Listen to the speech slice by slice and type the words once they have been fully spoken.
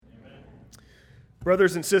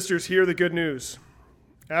Brothers and sisters, hear the good news.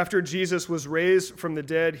 After Jesus was raised from the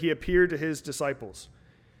dead, he appeared to his disciples.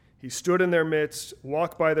 He stood in their midst,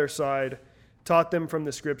 walked by their side, taught them from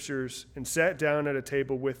the scriptures, and sat down at a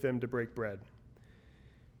table with them to break bread.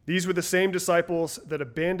 These were the same disciples that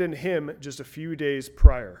abandoned him just a few days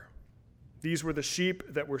prior. These were the sheep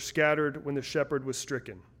that were scattered when the shepherd was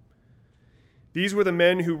stricken. These were the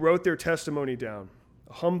men who wrote their testimony down,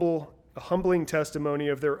 a humbling testimony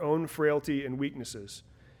of their own frailty and weaknesses.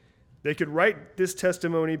 They could write this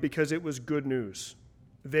testimony because it was good news.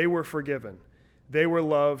 They were forgiven. They were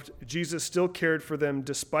loved. Jesus still cared for them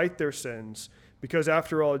despite their sins, because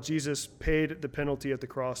after all, Jesus paid the penalty at the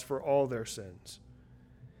cross for all their sins.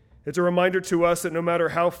 It's a reminder to us that no matter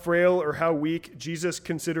how frail or how weak, Jesus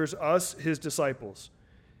considers us his disciples.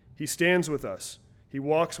 He stands with us. He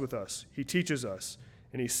walks with us. He teaches us.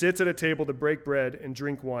 And he sits at a table to break bread and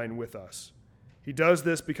drink wine with us. He does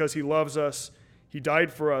this because he loves us. He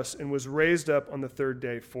died for us and was raised up on the third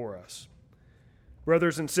day for us.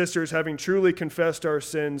 Brothers and sisters, having truly confessed our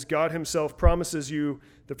sins, God himself promises you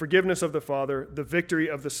the forgiveness of the Father, the victory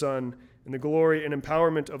of the Son, and the glory and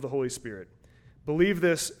empowerment of the Holy Spirit. Believe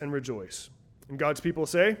this and rejoice. And God's people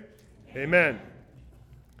say, Amen.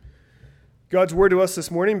 God's word to us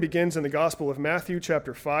this morning begins in the Gospel of Matthew,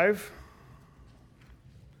 chapter 5.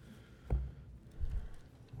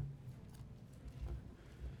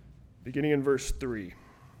 Beginning in verse 3.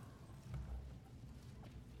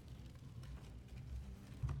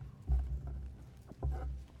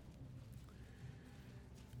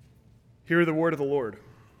 Hear the word of the Lord.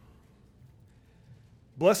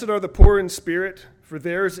 Blessed are the poor in spirit, for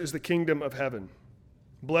theirs is the kingdom of heaven.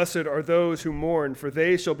 Blessed are those who mourn, for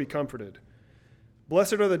they shall be comforted.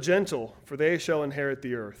 Blessed are the gentle, for they shall inherit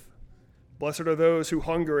the earth. Blessed are those who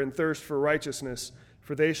hunger and thirst for righteousness,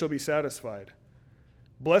 for they shall be satisfied.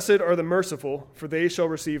 Blessed are the merciful, for they shall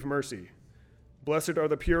receive mercy. Blessed are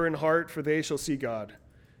the pure in heart, for they shall see God.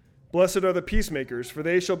 Blessed are the peacemakers, for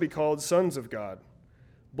they shall be called sons of God.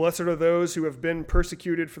 Blessed are those who have been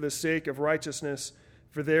persecuted for the sake of righteousness,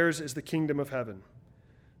 for theirs is the kingdom of heaven.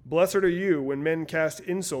 Blessed are you when men cast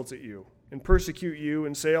insults at you, and persecute you,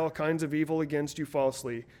 and say all kinds of evil against you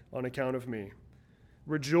falsely on account of me.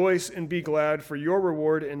 Rejoice and be glad, for your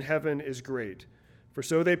reward in heaven is great. For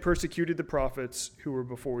so they persecuted the prophets who were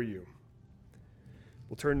before you.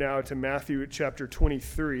 We'll turn now to Matthew chapter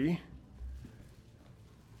 23,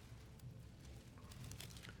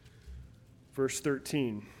 verse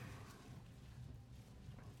 13.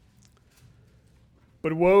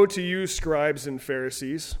 But woe to you, scribes and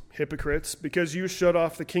Pharisees, hypocrites, because you shut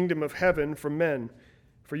off the kingdom of heaven from men.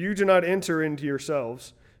 For you do not enter into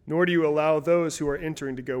yourselves, nor do you allow those who are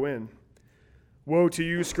entering to go in. Woe to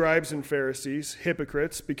you, scribes and Pharisees,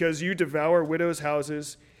 hypocrites, because you devour widows'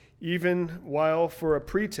 houses, even while for a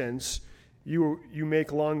pretense you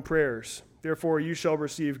make long prayers. Therefore you shall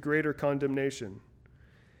receive greater condemnation.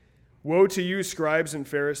 Woe to you, scribes and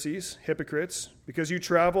Pharisees, hypocrites, because you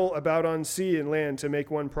travel about on sea and land to make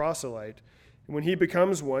one proselyte. And when he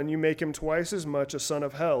becomes one, you make him twice as much a son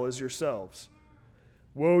of hell as yourselves.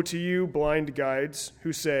 Woe to you, blind guides,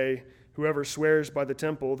 who say, whoever swears by the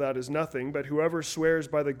temple, that is nothing, but whoever swears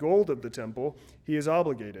by the gold of the temple, he is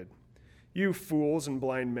obligated. You fools and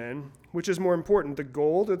blind men, which is more important, the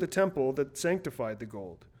gold or the temple that sanctified the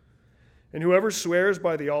gold? And whoever swears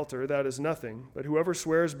by the altar, that is nothing, but whoever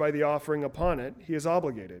swears by the offering upon it, he is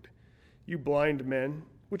obligated. You blind men,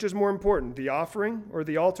 which is more important, the offering or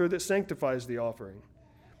the altar that sanctifies the offering?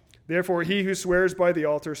 Therefore he who swears by the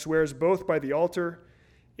altar swears both by the altar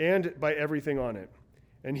and by everything on it.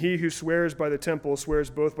 And he who swears by the temple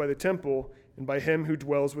swears both by the temple and by him who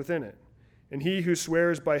dwells within it. And he who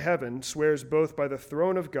swears by heaven swears both by the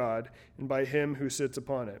throne of God and by him who sits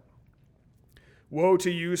upon it. Woe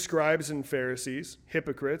to you, scribes and Pharisees,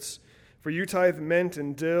 hypocrites, for you tithe mint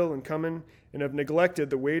and dill and cumin, and have neglected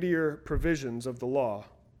the weightier provisions of the law,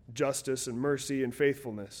 justice and mercy and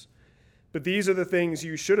faithfulness. But these are the things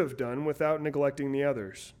you should have done without neglecting the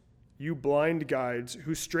others. You blind guides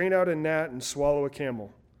who strain out a gnat and swallow a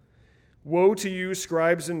camel. Woe to you,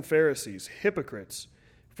 scribes and Pharisees, hypocrites,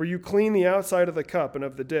 for you clean the outside of the cup and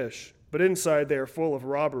of the dish, but inside they are full of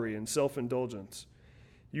robbery and self-indulgence.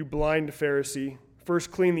 You blind Pharisee, first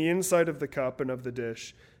clean the inside of the cup and of the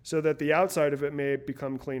dish, so that the outside of it may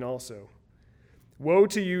become clean also. Woe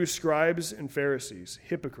to you, scribes and Pharisees,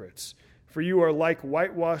 hypocrites, for you are like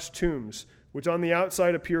whitewashed tombs, which on the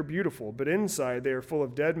outside appear beautiful, but inside they are full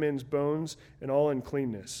of dead men's bones and all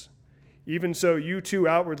uncleanness. Even so, you too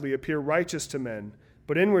outwardly appear righteous to men,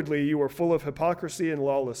 but inwardly you are full of hypocrisy and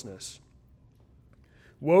lawlessness.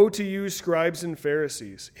 Woe to you, scribes and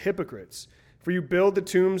Pharisees, hypocrites, For you build the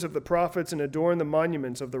tombs of the prophets and adorn the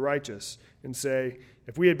monuments of the righteous, and say,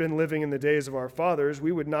 if we had been living in the days of our fathers,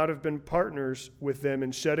 we would not have been partners with them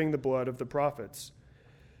in shedding the blood of the prophets.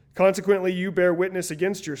 Consequently, you bear witness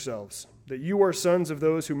against yourselves, that you are sons of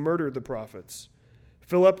those who murdered the prophets.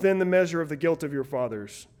 Fill up then the measure of the guilt of your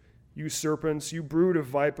fathers. You serpents, you brood of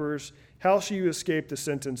vipers, how shall you escape the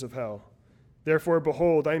sentence of hell? Therefore,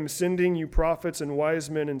 behold, I am sending you prophets and wise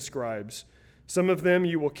men and scribes. Some of them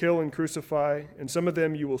you will kill and crucify, and some of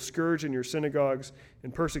them you will scourge in your synagogues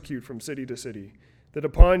and persecute from city to city, that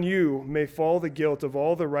upon you may fall the guilt of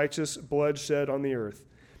all the righteous blood shed on the earth,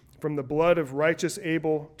 from the blood of righteous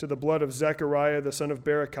Abel to the blood of Zechariah the son of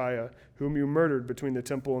Berechiah, whom you murdered between the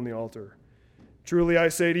temple and the altar. Truly I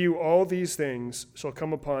say to you, all these things shall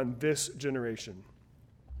come upon this generation.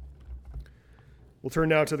 We'll turn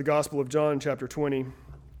now to the Gospel of John, chapter 20,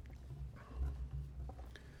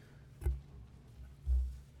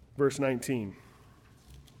 verse 19.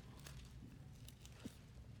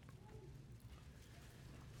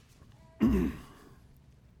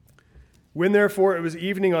 When therefore it was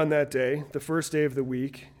evening on that day, the first day of the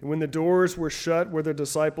week, and when the doors were shut where the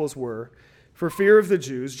disciples were, for fear of the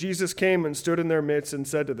Jews, Jesus came and stood in their midst and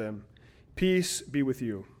said to them, Peace be with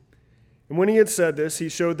you. And when he had said this, he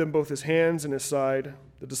showed them both his hands and his side.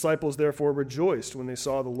 The disciples therefore rejoiced when they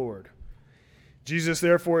saw the Lord. Jesus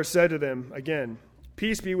therefore said to them again,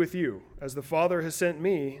 Peace be with you. As the Father has sent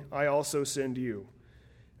me, I also send you.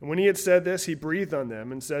 And when he had said this, he breathed on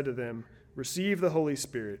them and said to them, Receive the Holy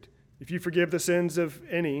Spirit. If you forgive the sins of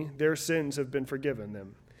any, their sins have been forgiven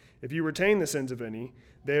them. If you retain the sins of any,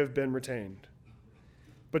 they have been retained.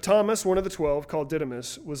 But Thomas, one of the 12, called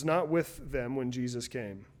Didymus, was not with them when Jesus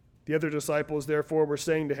came. The other disciples therefore were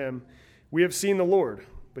saying to him, We have seen the Lord.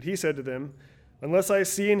 But he said to them, Unless I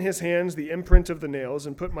see in his hands the imprint of the nails,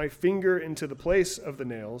 and put my finger into the place of the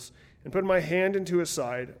nails, and put my hand into his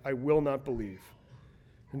side, I will not believe.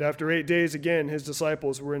 And after 8 days again his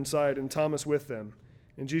disciples were inside, and Thomas with them.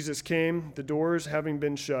 And Jesus came, the doors having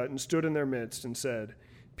been shut, and stood in their midst, and said,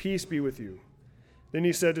 Peace be with you. Then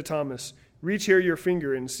he said to Thomas, Reach here your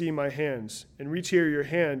finger and see my hands, and reach here your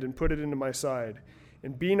hand and put it into my side,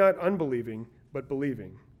 and be not unbelieving, but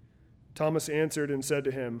believing. Thomas answered and said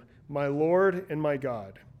to him, My Lord and my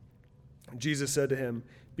God. Jesus said to him,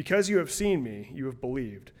 Because you have seen me, you have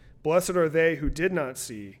believed. Blessed are they who did not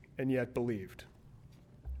see and yet believed.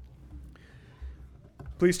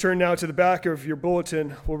 Please turn now to the back of your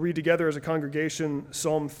bulletin. We'll read together as a congregation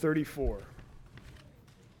Psalm 34,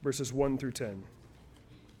 verses 1 through 10.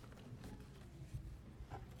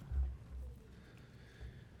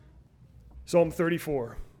 Psalm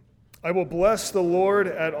 34. I will bless the Lord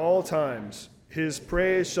at all times. His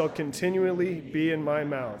praise shall continually be in my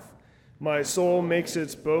mouth. My soul makes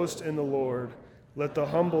its boast in the Lord. Let the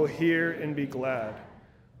humble hear and be glad.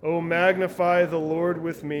 O magnify the Lord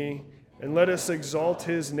with me, and let us exalt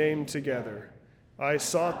his name together. I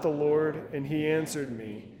sought the Lord, and he answered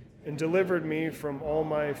me, and delivered me from all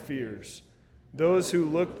my fears. Those who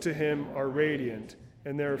look to him are radiant,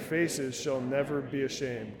 and their faces shall never be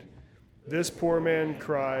ashamed. This poor man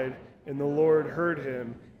cried, and the Lord heard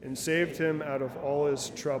him, and saved him out of all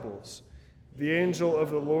his troubles. The angel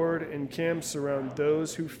of the Lord encamps around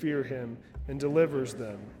those who fear him, and delivers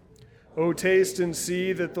them. O taste and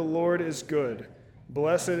see that the Lord is good.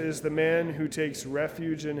 Blessed is the man who takes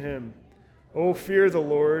refuge in him. O fear the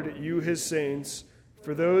Lord, you his saints,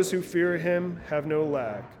 for those who fear him have no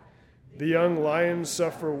lack. The young lions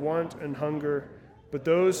suffer want and hunger, but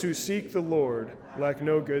those who seek the Lord lack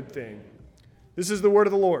no good thing. This is the word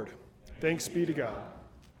of the Lord. Thanks be to God.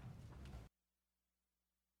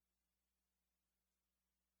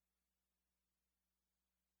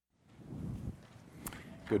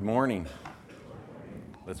 Good morning.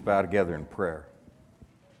 Let's bow together in prayer.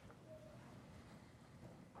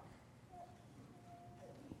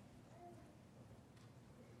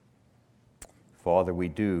 Father, we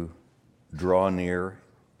do draw near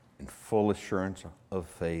in full assurance of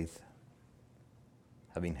faith,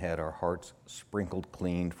 having had our hearts sprinkled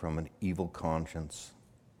clean from an evil conscience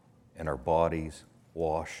and our bodies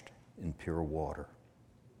washed in pure water.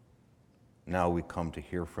 Now we come to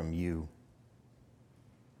hear from you.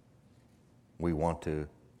 We want to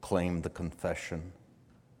claim the confession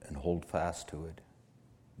and hold fast to it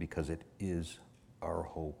because it is our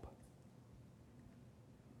hope.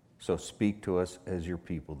 So speak to us as your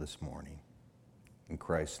people this morning. In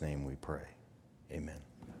Christ's name we pray. Amen.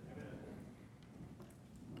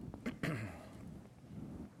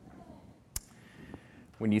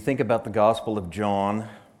 When you think about the Gospel of John,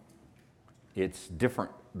 it's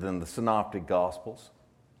different than the Synoptic Gospels.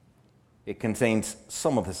 It contains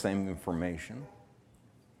some of the same information,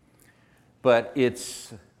 but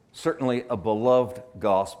it's certainly a beloved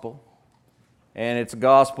gospel, and it's a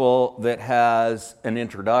gospel that has an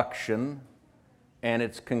introduction, and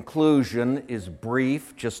its conclusion is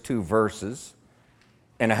brief, just 2 verses,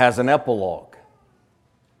 and it has an epilogue.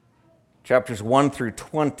 Chapters 1 through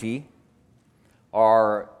 20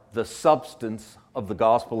 are the substance of the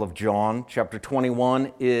Gospel of John. Chapter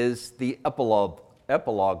 21 is the epilogue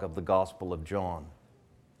of the Gospel of John.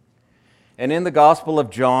 And in the Gospel of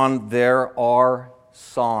John, there are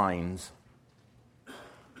signs.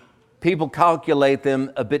 People calculate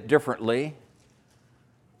them a bit differently,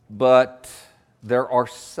 but there are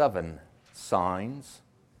 7 signs.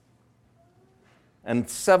 And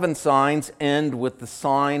 7 signs end with the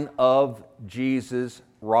sign of Jesus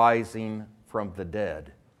rising from the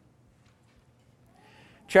dead.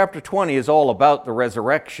 Chapter 20 is all about the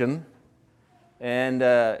resurrection, and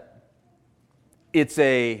it's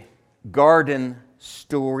a garden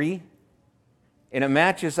story, and it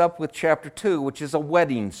matches up with chapter 2, which is a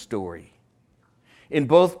wedding story. In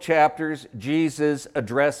both chapters, Jesus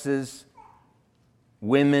addresses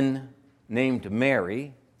women named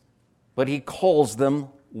Mary, but he calls them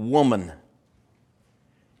woman.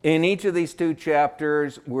 In each of these 2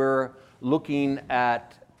 chapters, we're looking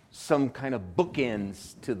at some kind of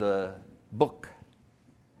bookends to the book.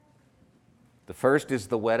 The first is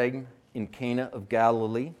the wedding in Cana of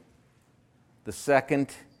Galilee. The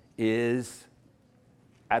second is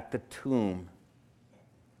at the tomb,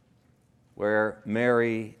 where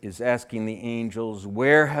Mary is asking the angels,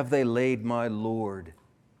 "Where have they laid my Lord?"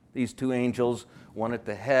 These 2 angels, one at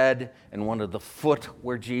the head and one at the foot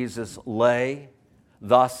where Jesus lay,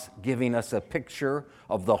 thus giving us a picture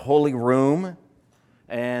of the holy room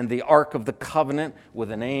and the Ark of the Covenant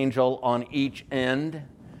with an angel on each end.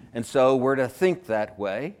 And so we're to think that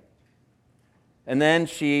way. And then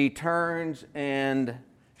she turns and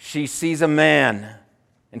she sees a man,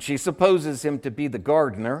 and she supposes him to be the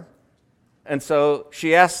gardener. And so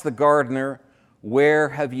she asks the gardener, "Where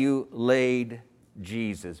have you laid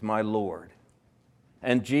Jesus, my Lord?"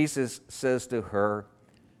 And Jesus says to her,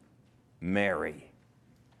 "Mary."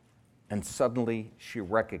 And suddenly she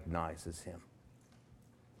recognizes him.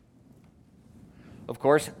 Of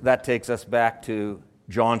course, that takes us back to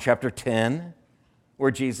John chapter 10,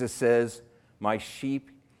 where Jesus says, "My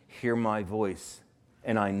sheep hear my voice,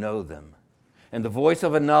 and I know them. And the voice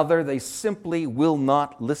of another they simply will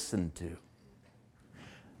not listen to."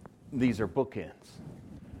 These are bookends.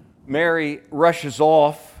 Mary rushes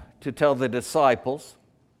off to tell the disciples,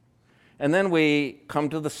 and then we come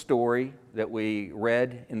to the story that we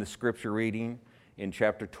read in the scripture reading in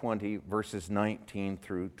chapter 20, verses 19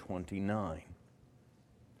 through 29.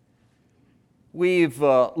 We've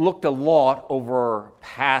looked a lot over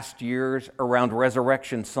past years around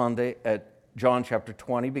Resurrection Sunday at John chapter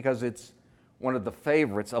 20 because it's one of the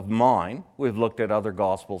favorites of mine. We've looked at other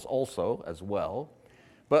Gospels also as well.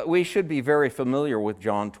 But we should be very familiar with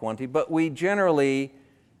John 20, but we generally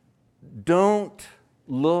don't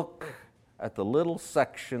look at the little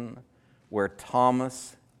section where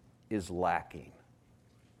Thomas is lacking.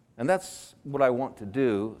 And that's what I want to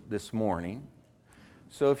do this morning.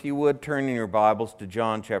 So if you would, turn in your Bibles to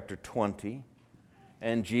John chapter 20,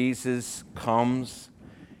 and Jesus comes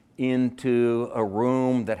into a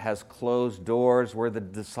room that has closed doors where the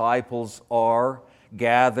disciples are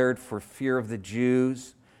gathered for fear of the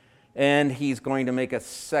Jews, and he's going to make a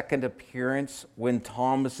second appearance when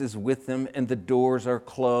Thomas is with them and the doors are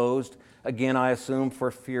closed, again I assume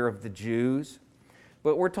for fear of the Jews.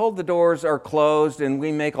 But we're told the doors are closed, and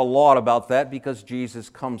we make a lot about that because Jesus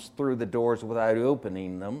comes through the doors without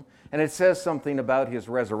opening them. And it says something about his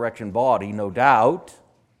resurrection body, no doubt.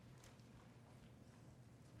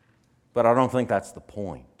 But I don't think that's the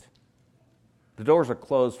point. The doors are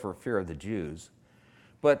closed for fear of the Jews,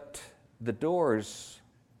 but the doors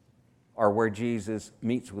are where Jesus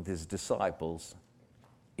meets with his disciples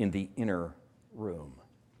in the inner room.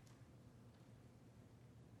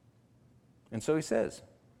 And so he says,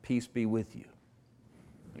 "Peace be with you."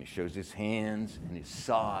 And he shows his hands and his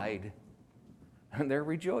side, and they're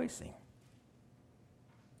rejoicing.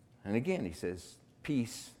 And again he says,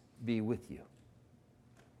 "Peace be with you.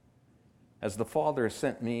 As the Father has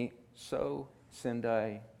sent me, so send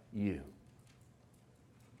I you."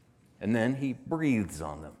 And then he breathes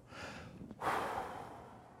on them.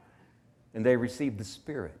 And they receive the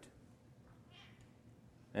Spirit.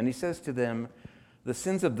 And he says to them, "The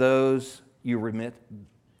sins of those you remit,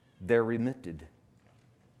 they're remitted.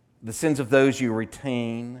 The sins of those you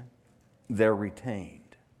retain, they're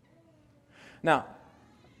retained." Now,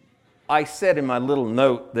 I said in my little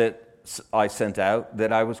note that I sent out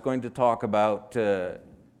that I was going to talk about the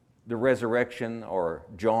resurrection, or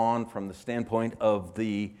John, from the standpoint of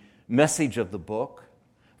the message of the book,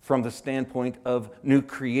 from the standpoint of new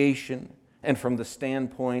creation, and from the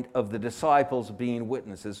standpoint of the disciples being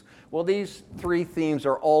witnesses. Well, these three themes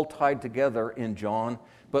are all tied together in John,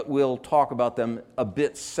 but we'll talk about them a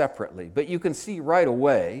bit separately. But you can see right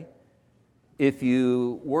away, if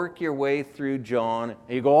you work your way through John,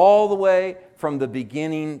 and you go all the way from the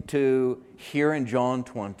beginning to here in John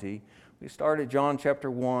 20, we start at John chapter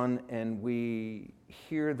 1, and we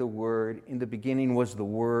hear the word. In the beginning was the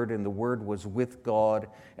Word, and the Word was with God,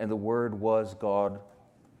 and the Word was God.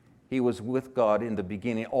 He was with God in the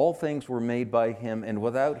beginning. All things were made by Him, and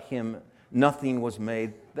without Him nothing was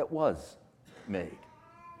made that was made.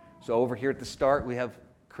 So over here at the start we have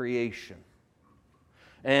creation.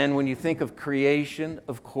 And when you think of creation,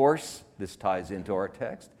 of course, this ties into our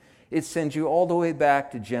text, it sends you all the way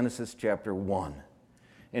back to Genesis chapter 1.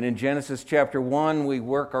 And in Genesis chapter 1, we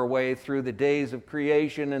work our way through the days of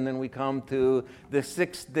creation, and then we come to the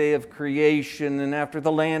sixth day of creation, and after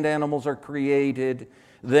the land animals are created,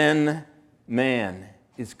 then man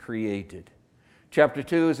is created. Chapter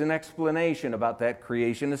 2 is an explanation about that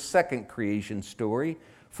creation, a second creation story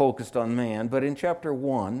focused on man. But in chapter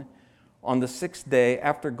 1, on the sixth day,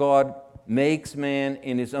 after God makes man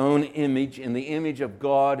in His own image, in the image of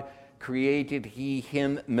God created He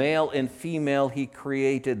him, male and female He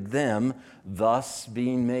created them, thus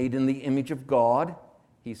being made in the image of God,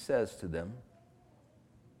 He says to them,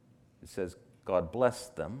 it says, God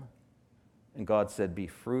blessed them, and God said, be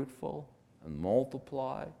fruitful and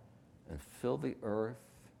multiply and fill the earth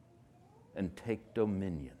and take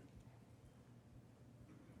dominion.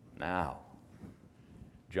 Now,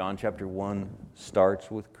 John chapter 1 starts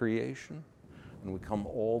with creation, and we come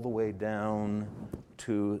all the way down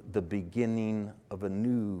to the beginning of a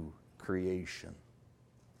new creation.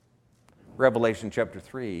 Revelation chapter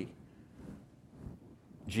 3,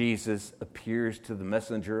 Jesus appears to the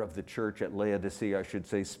messenger of the church at Laodicea, I should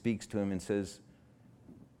say, speaks to him and says,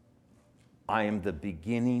 I am the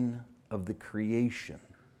beginning of the creation.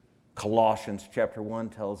 Colossians chapter 1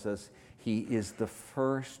 tells us He is the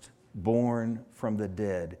firstborn from the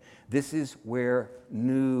dead. This is where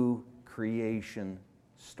new creation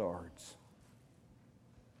starts.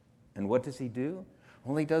 And what does He do?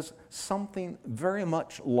 Well, He does something very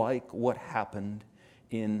much like what happened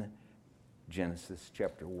in Genesis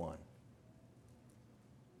chapter 1.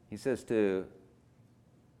 He says to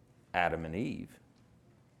Adam and Eve,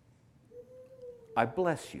 I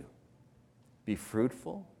bless you. Be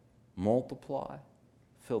fruitful, multiply,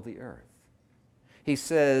 fill the earth. He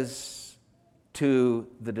says to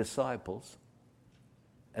the disciples,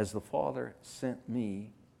 as the Father sent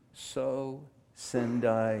me, so send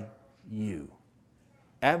I you.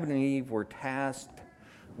 Adam and Eve were tasked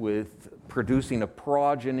with producing a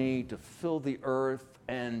progeny to fill the earth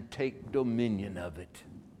and take dominion of it.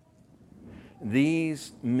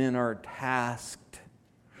 These men are tasked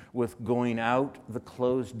with going out the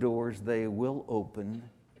closed doors they will open,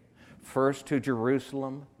 first to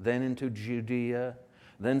Jerusalem, then into Judea,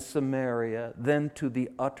 then Samaria, then to the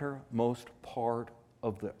uttermost part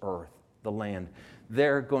of the earth, the land.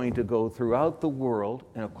 They're going to go throughout the world,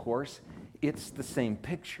 and of course, it's the same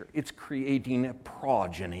picture. It's creating a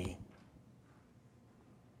progeny.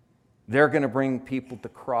 They're going to bring people to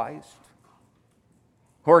Christ,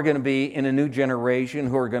 who are going to be in a new generation,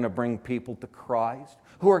 who are going to bring people to Christ,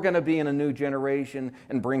 who are going to be in a new generation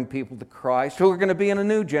and bring people to Christ, who are going to be in a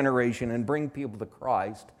new generation and bring people to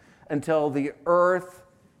Christ, until the earth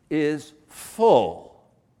is full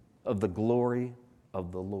of the glory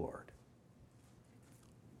of the Lord.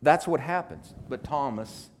 That's what happens. But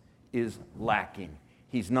Thomas is lacking.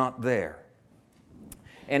 He's not there.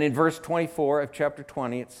 And in verse 24 of chapter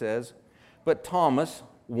 20 it says, but Thomas,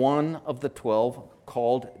 one of the 12,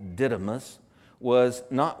 called Didymus, was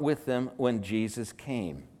not with them when Jesus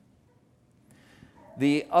came.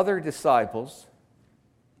 The other disciples,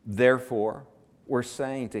 therefore, were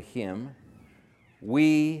saying to him,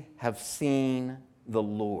 we have seen the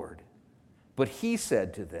Lord. But he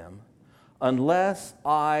said to them, unless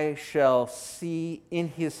I shall see in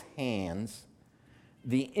his hands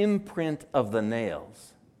the imprint of the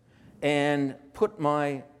nails, and put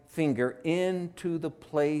my finger into the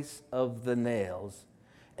place of the nails,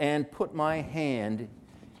 and put my hand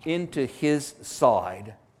into his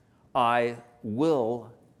side, I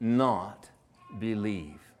will not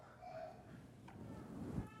believe.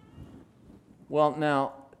 Well,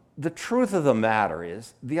 now, the truth of the matter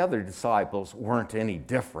is, the other disciples weren't any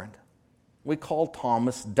different. We call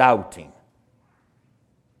Thomas doubting.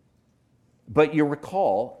 But you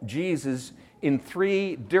recall, Jesus, in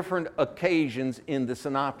 3 different occasions in the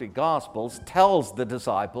Synoptic Gospels, tells the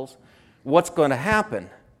disciples what's going to happen.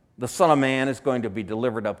 The Son of Man is going to be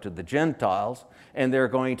delivered up to the Gentiles, and they're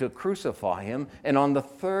going to crucify him, and on the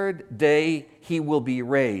 3rd day he will be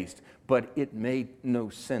raised. But it made no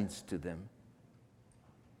sense to them.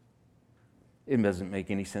 It doesn't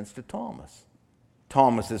make any sense to Thomas.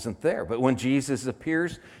 Thomas isn't there. But when Jesus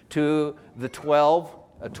appears to the 12,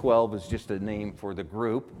 12 is just a name for the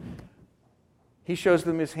group, he shows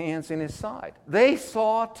them his hands and his side. They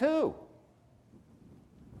saw too.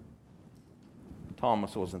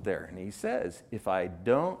 Thomas wasn't there. And he says, if I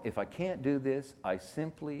can't do this, I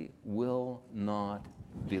simply will not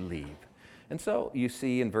believe. And so you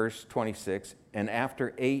see in verse 26, and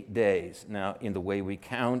after 8 days, now in the way we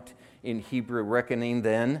count in Hebrew reckoning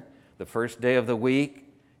then, the first day of the week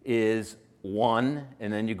is 1,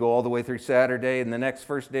 and then you go all the way through Saturday, and the next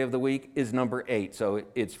first day of the week is number 8. So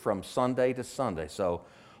it's from Sunday to Sunday. So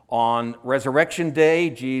on Resurrection Day,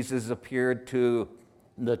 Jesus appeared to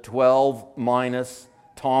the 12 minus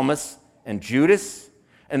Thomas and Judas.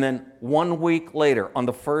 And then 1 week later, on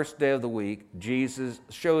the first day of the week, Jesus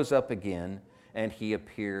shows up again, and he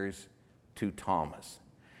appears to Thomas.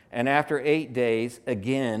 And after 8 days,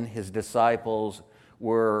 again, his disciples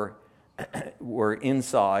were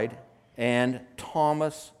inside, and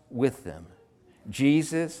Thomas with them.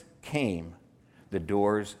 Jesus came, the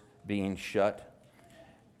doors having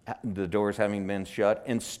been shut,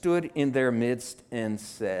 and stood in their midst and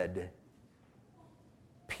said,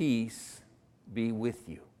 "Peace be with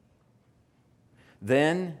you."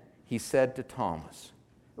 Then he said to Thomas,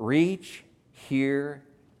 "Reach here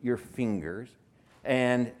your fingers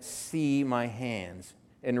and see my hands,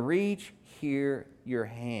 and reach here your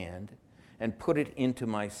hand and put it into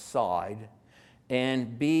my side,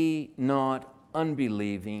 and be not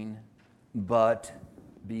unbelieving, but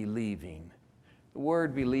believing." The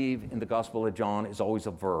word believe in the Gospel of John is always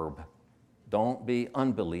a verb. Don't be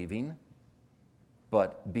unbelieving,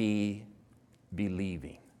 but be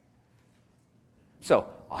believing. So,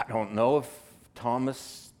 I don't know if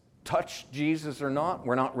Thomas touched Jesus or not.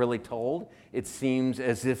 We're not really told. It seems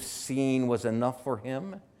as if seeing was enough for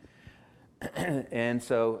him. And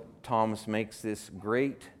so Thomas makes this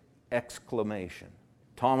great exclamation.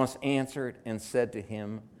 Thomas answered and said to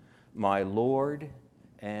him, "My Lord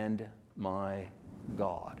and my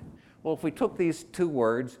God." Well, if we took these 2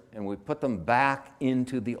 words and we put them back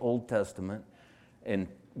into the Old Testament and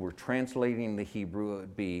we're translating the Hebrew, it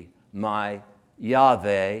would be my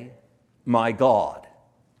Yahweh, my God.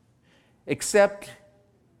 Except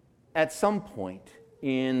at some point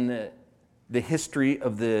in the history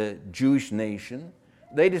of the Jewish nation,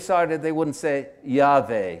 they decided they wouldn't say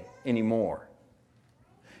Yahweh anymore.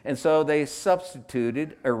 And so they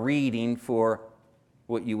substituted a reading for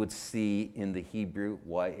what you would see in the Hebrew,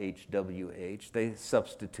 YHWH. They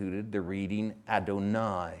substituted the reading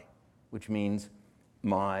Adonai, which means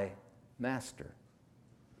my master.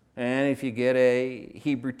 And if you get a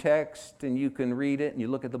Hebrew text and you can read it and you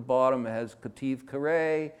look at the bottom, it has Kativ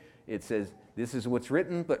Kareh. It says, this is what's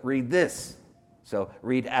written, but read this. So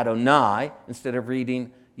read Adonai instead of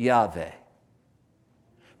reading Yahweh.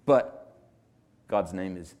 But God's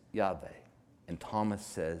name is Yahweh. And Thomas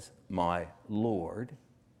says, my Lord,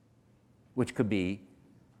 which could be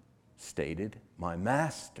stated, my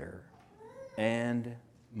master and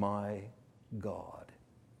my God.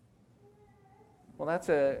 Well, that's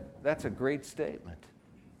a great statement.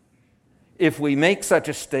 If we make such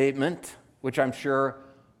a statement, which I'm sure,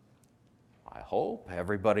 I hope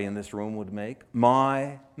everybody in this room would make,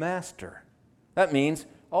 my master. That means,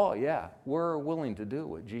 oh yeah, we're willing to do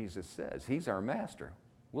what Jesus says. He's our master.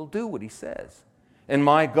 We'll do what he says. And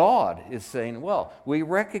my God is saying, well, we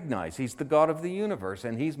recognize he's the God of the universe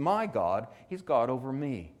and he's my God. He's God over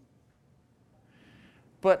me.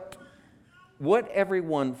 But what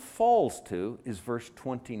everyone falls to is verse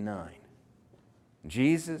 29.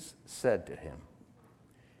 Jesus said to him,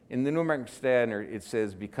 in the New American Standard it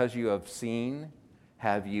says, because you have seen,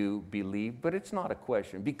 have you believed? But it's not a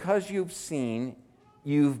question. Because you've seen,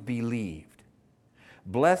 you've believed.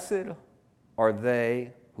 Blessed are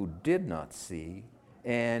they who did not see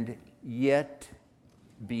and yet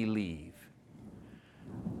believe.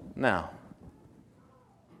 Now,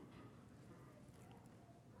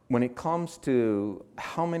 when it comes to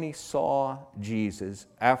how many saw Jesus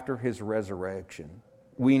after his resurrection,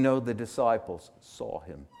 we know the disciples saw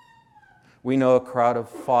him. We know a crowd of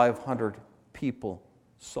 500 people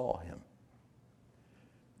saw him.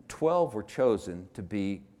 12 were chosen to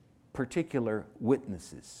be particular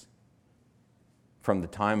witnesses. From the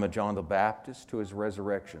time of John the Baptist to his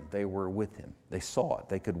resurrection, they were with him. They saw it.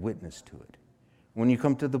 They could witness to it. When you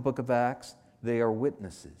come to the book of Acts, they are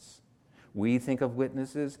witnesses. We think of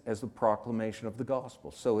witnesses as the proclamation of the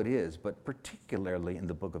gospel. So it is, but particularly in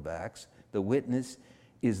the book of Acts, the witness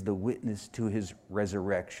is the witness to his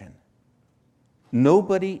resurrection.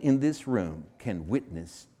 Nobody in this room can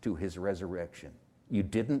witness to his resurrection. You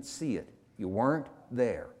didn't see it. You weren't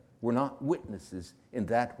there. We're not witnesses in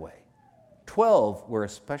that way. 12 were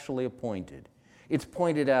especially appointed. It's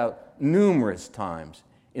pointed out numerous times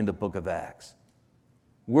in the book of Acts.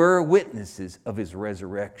 We're witnesses of his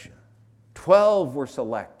resurrection. 12 were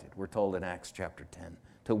selected, we're told in Acts chapter 10,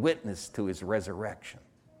 to witness to his resurrection.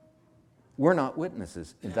 We're not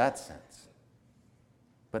witnesses in that sense,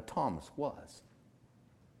 but Thomas was.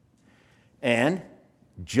 And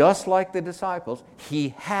just like the disciples,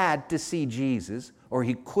 he had to see Jesus or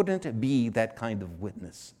he couldn't be that kind of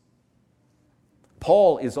witness.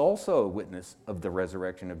 Paul is also a witness of the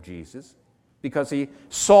resurrection of Jesus because he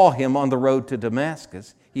saw him on the road to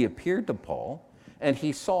Damascus. He appeared to Paul, and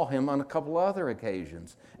he saw him on a couple other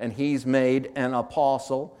occasions. And he's made an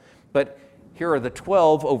apostle. But here are the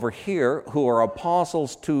 12 over here who are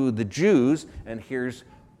apostles to the Jews, and here's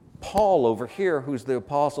Paul over here who's the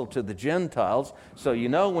apostle to the Gentiles. So you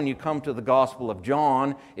know when you come to the Gospel of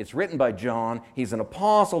John, it's written by John. He's an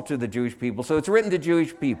apostle to the Jewish people, so it's written to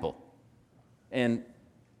Jewish people. And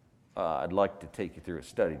I'd like to take you through a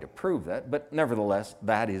study to prove that, but nevertheless,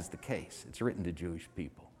 that is the case. It's written to Jewish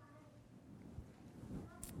people.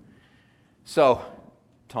 So,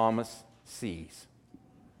 Thomas sees,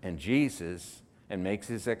 and Jesus, and makes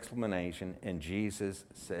his explanation, and Jesus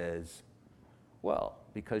says, well,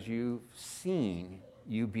 because you've seen,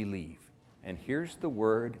 you believe. And here's the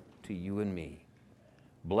word to you and me.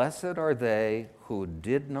 Blessed are they who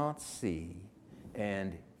did not see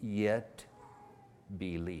and yet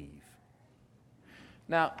believe.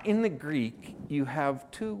 Now, in the Greek, you have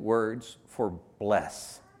two words for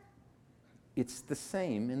bless. It's the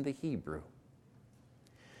same in the Hebrew.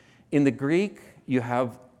 In the Greek, you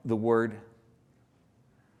have the word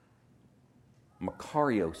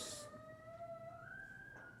makarios.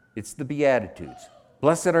 It's the Beatitudes.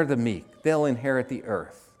 Blessed are the meek. They'll inherit the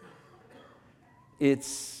earth.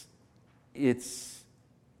 It's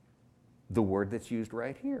the word that's used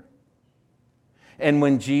right here. And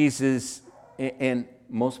when Jesus, and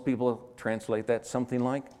most people translate that something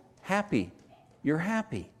like happy. You're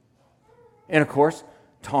happy. And of course,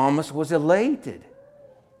 Thomas was elated.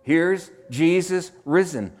 Here's Jesus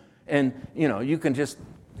risen. And, you can just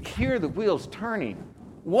hear the wheels turning.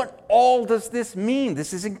 What all does this mean?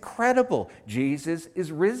 This is incredible. Jesus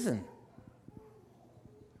is risen.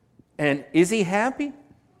 And is he happy?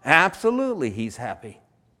 Absolutely, he's happy.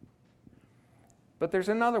 But there's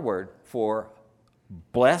another word for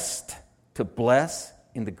blessed, to bless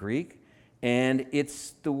in the Greek, and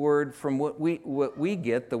it's the word from what we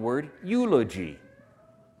get, the word eulogy.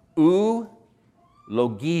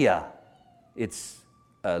 Logia. It's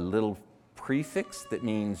a little prefix that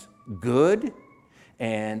means good,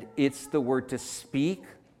 and it's the word to speak,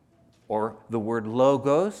 or the word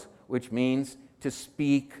logos, which means to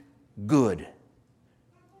speak good.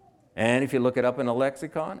 And if you look it up in a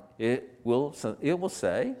lexicon, it will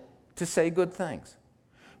say to say good things.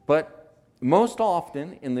 But most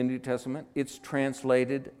often in the New Testament, it's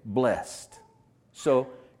translated blessed. So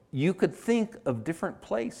you could think of different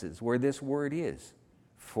places where this word is.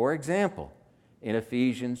 For example, in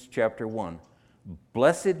Ephesians chapter 1,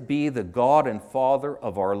 blessed be the God and Father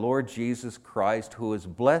of our Lord Jesus Christ, who has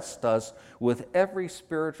blessed us with every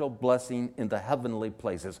spiritual blessing in the heavenly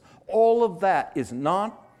places. All of that is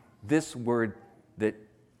not this word that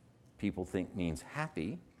people think means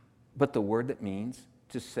happy, but the word that means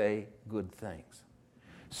to say good things.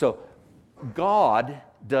 So God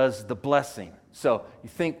does the blessing. So you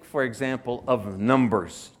think, for example, of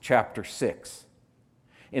Numbers chapter 6.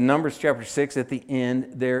 In Numbers chapter 6, at the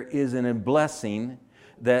end, there is a blessing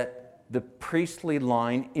that the priestly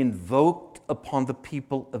line invoked upon the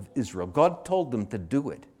people of Israel. God told them to do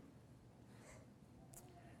it.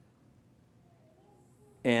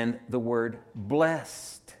 And the word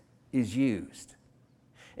blessed is used.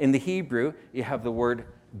 In the Hebrew, you have the word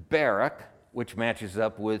barak, which matches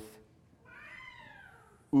up with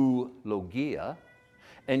eulogia,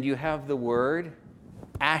 and you have the word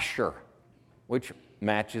asher, which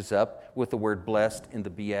matches up with the word blessed in the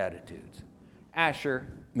Beatitudes. Asher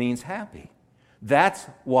means happy. That's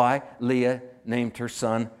why Leah named her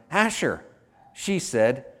son Asher. She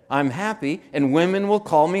said, I'm happy, and women will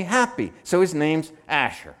call me happy. So his name's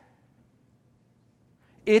Asher.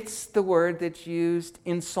 It's the word that's used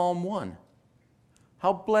in Psalm 1.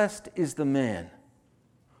 How blessed is the man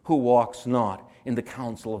who walks not in the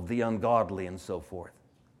counsel of the ungodly, and so forth.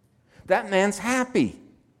 That man's happy.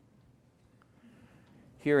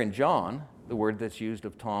 Here in John, the word that's used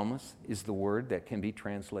of Thomas is the word that can be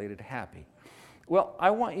translated happy. Well, I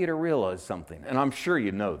want you to realize something, and I'm sure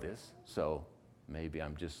you know this, so maybe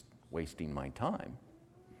I'm just wasting my time.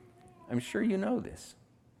 I'm sure you know this.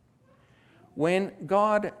 When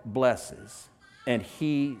God blesses and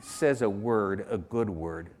He says a word, a good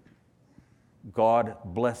word, God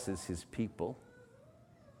blesses His people.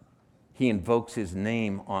 He invokes His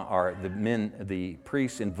name on the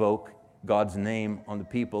priests invoke God's name on the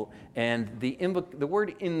people, and the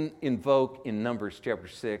word invoke in Numbers chapter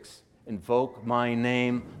 6, invoke my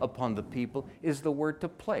name upon the people, is the word to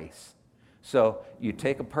place. So you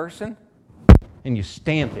take a person and you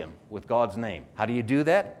stamp him with God's name. How do you do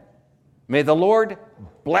that? May the Lord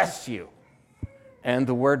bless you. And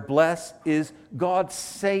the word bless is God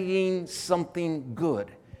saying something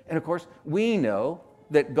good. And of course, we know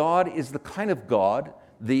that God is the kind of God,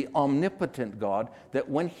 the omnipotent God, that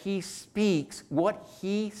when He speaks, what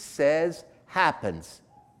He says happens.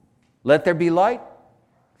 Let there be light,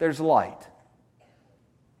 there's light.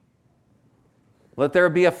 Let there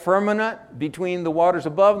be a firmament between the waters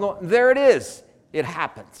above, there it is. It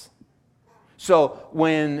happens. So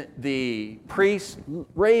when the priests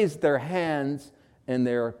raise their hands and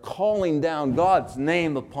they're calling down God's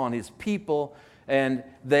name upon His people, and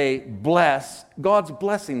they bless, God's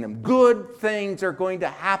blessing them. Good things are going to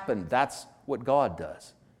happen. That's what God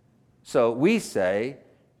does. So we say,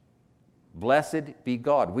 blessed be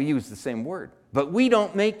God. We use the same word. But we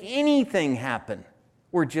don't make anything happen.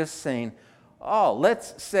 We're just saying, oh,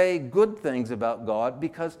 let's say good things about God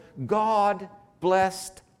because God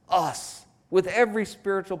blessed us with every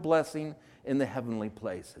spiritual blessing in the heavenly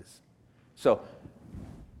places. So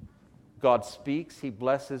God speaks, He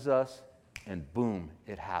blesses us, and boom,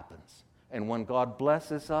 it happens. And when God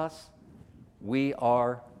blesses us, we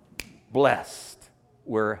are blessed.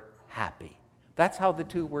 We're happy. That's how the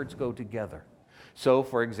two words go together. So,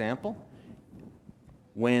 for example,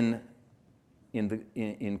 when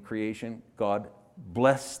in creation, God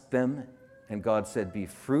blessed them, and God said, be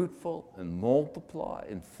fruitful and multiply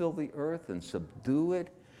and fill the earth and subdue it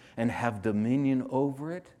and have dominion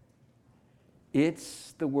over it.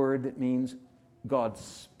 It's the word that means God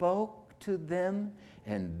spoke to them,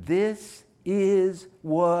 and this is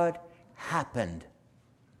what happened.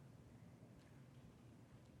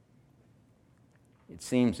 It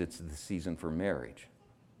seems it's the season for marriage,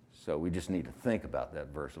 so we just need to think about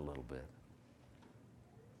that verse a little bit.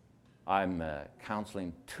 I'm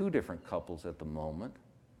counseling 2 different couples at the moment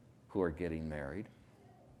who are getting married.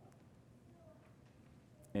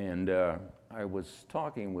 And I was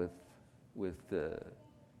talking with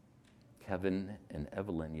Kevin and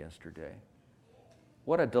Evelyn yesterday.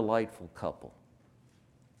 What a delightful couple.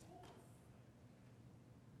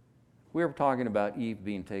 We were talking about Eve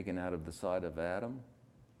being taken out of the side of Adam.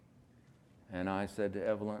 And I said to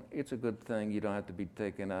Evelyn, it's a good thing you don't have to be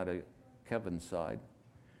taken out of Kevin's side.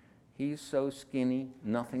 He's so skinny,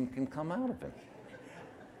 nothing can come out of him.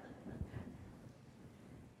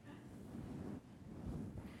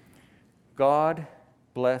 God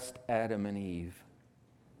blessed Adam and Eve,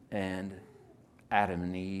 and Adam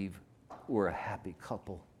and Eve were a happy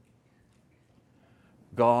couple.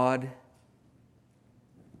 God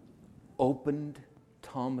opened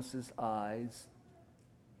Thomas's eyes,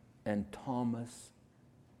 and Thomas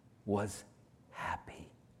was happy.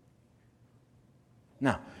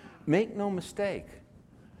 Now, make no mistake,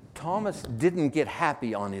 Thomas didn't get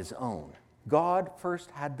happy on his own. God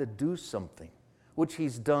first had to do something, which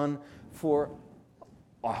He's done for,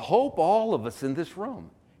 I hope, all of us in this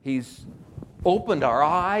room. He's opened our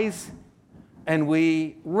eyes, and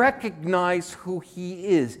we recognize who He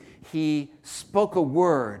is. He spoke a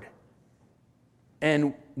word,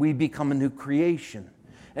 and we become a new creation.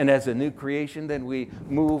 And as a new creation, then we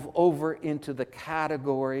move over into the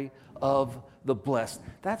category of the blessed.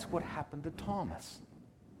 That's what happened to Thomas.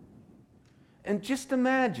 And just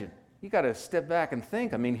imagine, you got to step back and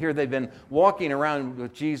think. I mean, here they've been walking around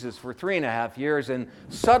with Jesus for 3.5 years, and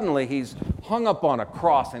suddenly He's hung up on a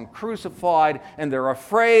cross and crucified, and they're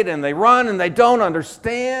afraid, and they run, and they don't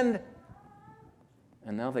understand.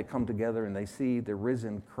 And now they come together, and they see the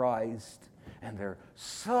risen Christ, and they're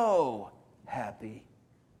so happy.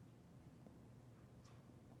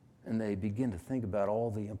 And they begin to think about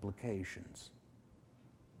all the implications.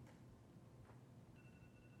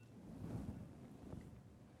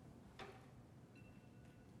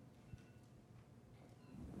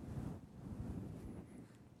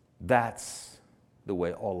 That's the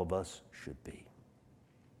way all of us should be.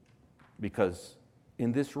 Because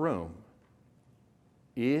in this room,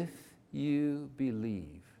 if you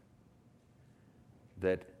believe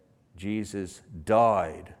that Jesus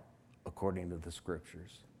died according to the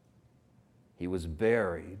Scriptures, he was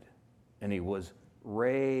buried, and he was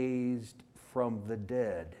raised from the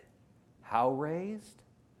dead. How raised?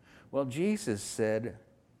 Well, Jesus said,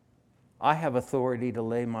 I have authority to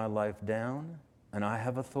lay my life down, and I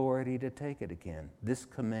have authority to take it again. This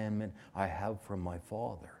commandment I have from my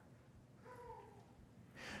Father.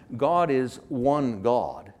 God is one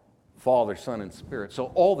God, Father, Son, and Spirit. So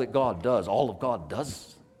all that God does, all of God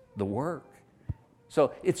does the work.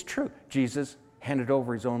 So it's true. Jesus handed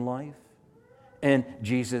over his own life, and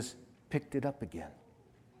Jesus picked it up again.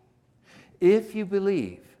 If you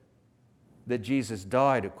believe that Jesus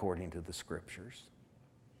died according to the Scriptures,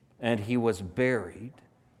 and he was buried,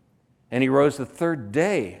 and he rose the third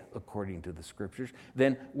day according to the Scriptures,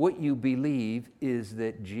 then what you believe is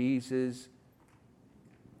that Jesus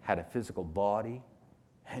had a physical body,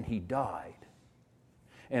 and he died.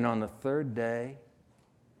 And on the third day,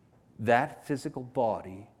 that physical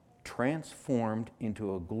body, transformed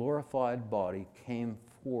into a glorified body, came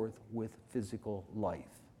forth with physical life.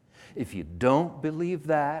 If you don't believe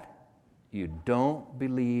that, you don't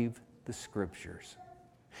believe the Scriptures.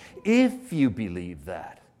 If you believe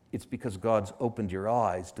that, it's because God's opened your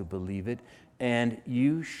eyes to believe it, and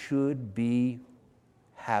you should be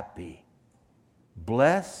happy.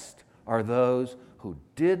 Blessed are those who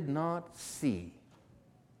did not see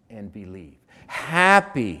and believe.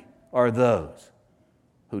 Happy are those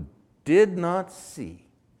who did not see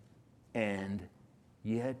and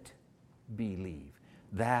yet believe.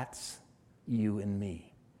 That's you and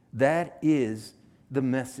me. That is the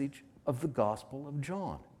message of the Gospel of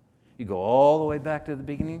John. You go all the way back to the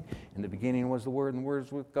beginning. In the beginning was the Word, and the Word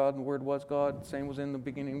was with God, and the Word was God. The same was in the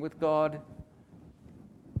beginning with God.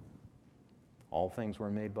 All things were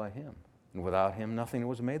made by him. And without him, nothing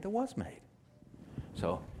was made that was made.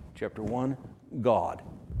 So, chapter 1, God.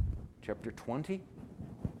 Chapter 20,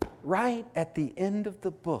 right at the end of the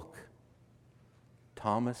book,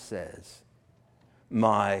 Thomas says,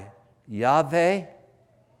 my Yahweh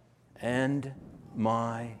and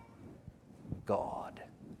my God.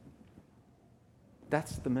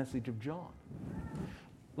 That's the message of John.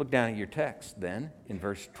 Look down at your text then in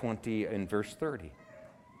verse 20 and verse 30.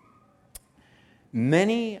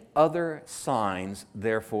 Many other signs,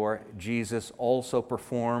 therefore, Jesus also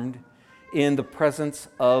performed in the presence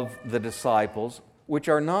of the disciples, which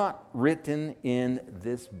are not written in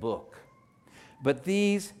this book. But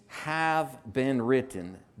these have been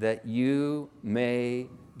written that you may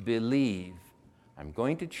believe. I'm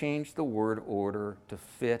going to change the word order to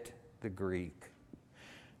fit the Greek.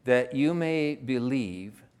 That you may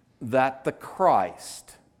believe that the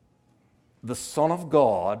Christ, the Son of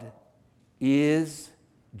God, is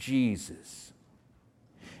Jesus.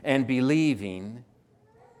 And believing,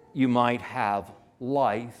 you might have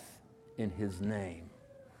life in his name.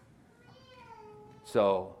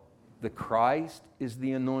 So, the Christ is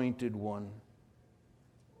the anointed one.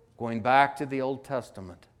 Going back to the Old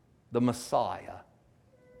Testament, the Messiah,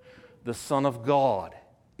 the Son of God,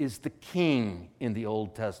 is the King in the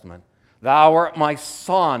Old Testament. Thou art my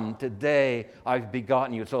Son, today I've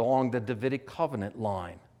begotten you. It's along the Davidic covenant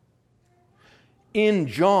line. In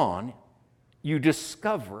John, you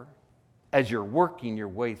discover, as you're working your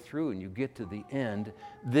way through and you get to the end,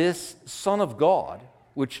 this Son of God,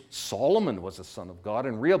 which Solomon was a son of God,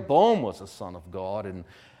 and Rehoboam was a son of God, and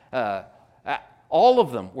all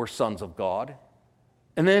of them were sons of God.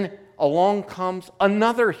 And then along comes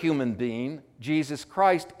another human being, Jesus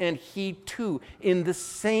Christ, and he too, in the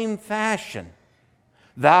same fashion,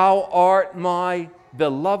 thou art my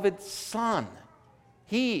beloved Son.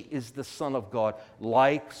 He is the Son of God,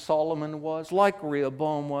 like Solomon was, like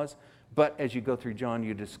Rehoboam was. But as you go through John,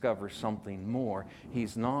 you discover something more.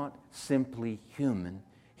 He's not simply human.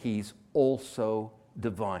 He's also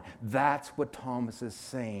divine. That's what Thomas is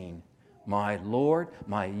saying. My Lord,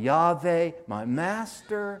 my Yahweh, my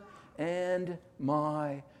Master, and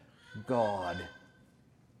my God.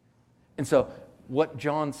 And so what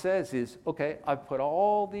John says is, okay, I've put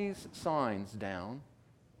all these signs down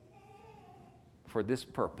for this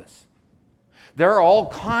purpose. There are all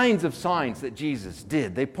kinds of signs that Jesus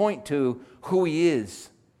did. They point to who he is.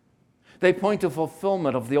 They point to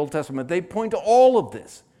fulfillment of the Old Testament. They point to all of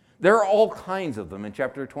this. There are all kinds of them in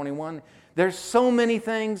chapter 21. There's so many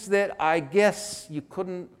things that I guess you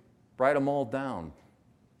couldn't write them all down.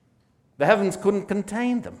 The heavens couldn't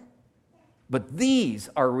contain them. But these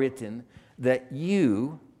are written that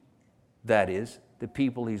you, that is, the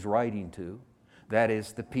people he's writing to, That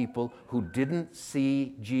is, the people who didn't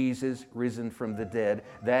see Jesus risen from the dead.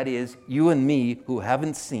 That is, you and me who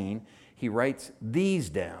haven't seen. He writes these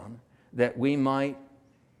down that we might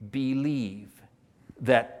believe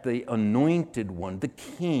that the anointed one, the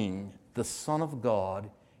King, the Son of God,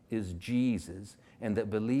 is Jesus, and that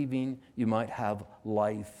believing you might have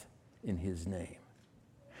life in his name.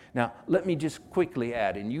 Now, let me just quickly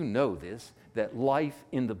add, and you know this, that life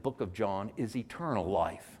in the book of John is eternal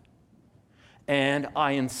life. And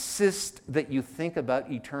I insist that you think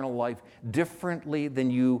about eternal life differently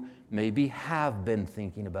than you maybe have been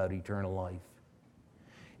thinking about eternal life.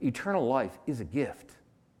 Eternal life is a gift.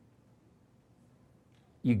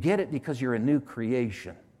 You get it because you're a new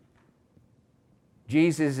creation.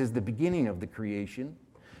 Jesus is the beginning of the creation.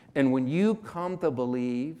 And when you come to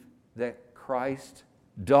believe that Christ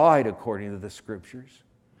died according to the Scriptures,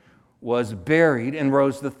 was buried, and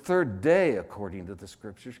rose the third day according to the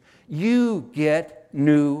Scriptures, you get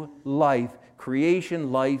new life,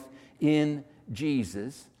 creation life in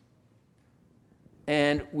Jesus.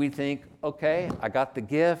 And we think, okay, I got the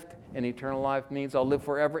gift, and eternal life means I'll live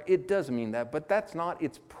forever. It does mean that, but that's not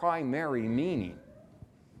its primary meaning.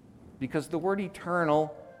 Because the word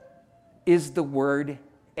eternal is the word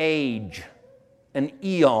age, an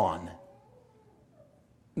eon.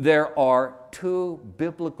 There are 2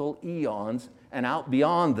 biblical eons, and out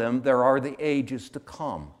beyond them there are the ages to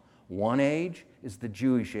come. One age is the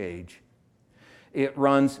Jewish age. It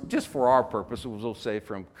runs, just for our purposes, we'll say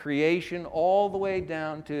from creation all the way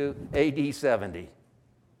down to AD 70.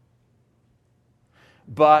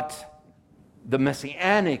 But the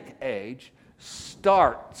Messianic age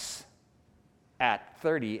starts at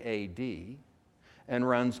 30 AD and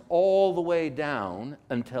runs all the way down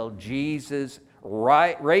until Jesus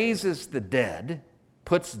raises the dead,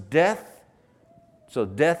 puts death, so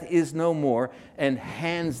death is no more, and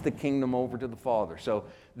hands the kingdom over to the Father. So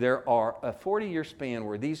there are a 40-year span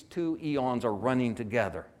where these 2 eons are running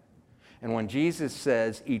together. And when Jesus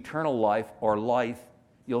says eternal life or life,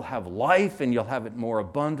 you'll have life and you'll have it more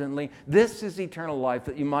abundantly. This is eternal life,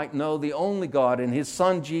 that you might know the only God and his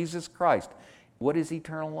Son, Jesus Christ. What is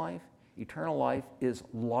eternal life? Eternal life is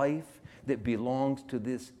life that belongs to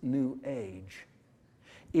this new age.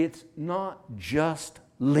 It's not just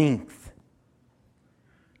length,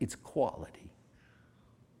 it's quality.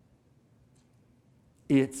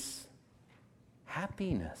 It's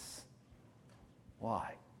happiness.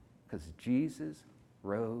 Why? Because Jesus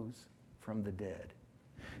rose from the dead.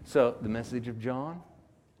 So the message of John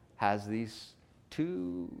has these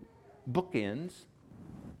 2 bookends.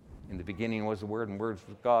 In the beginning was the Word, and the Word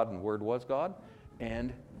was God, and the Word was God.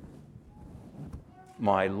 And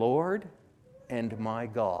my Lord and my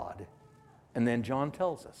God. And then John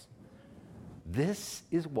tells us, this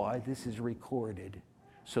is why this is recorded,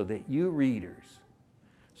 so that you readers,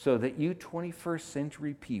 so that you 21st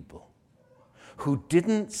century people who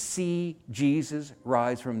didn't see Jesus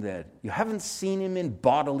rise from the dead, you haven't seen him in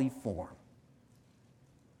bodily form.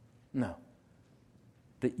 No.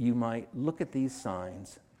 That you might look at these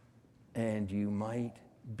signs and you might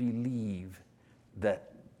believe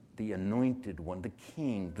that the anointed one, the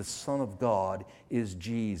King, the Son of God is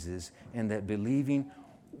Jesus, and that believing,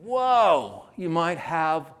 whoa, you might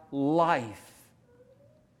have life.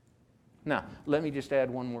 Now, let me just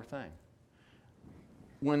add one more thing.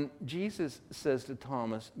 When Jesus says to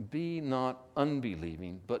Thomas, be not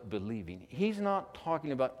unbelieving, but believing, he's not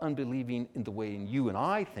talking about unbelieving in the way you and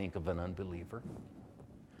I think of an unbeliever.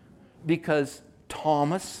 Because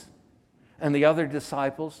Thomas and the other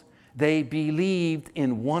disciples, they believed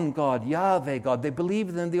in one God, Yahweh God. They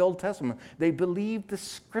believed in the Old Testament. They believed the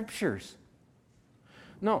Scriptures.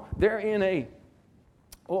 No, they're in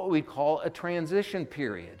what we call a transition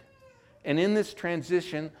period. And in this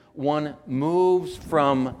transition, one moves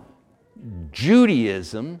from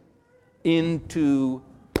Judaism into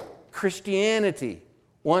Christianity.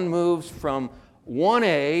 One moves from one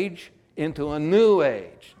age into a new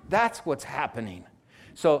age. That's what's happening.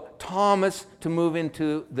 So Thomas, to move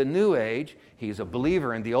into the new age, he's a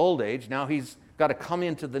believer in the old age. Now he's got to come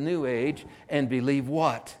into the new age and believe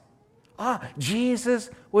what?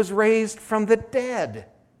 Jesus was raised from the dead.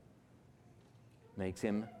 Makes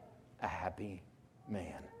him a happy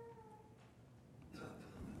man.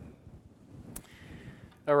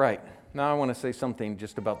 All right, now I want to say something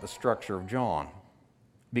just about the structure of John,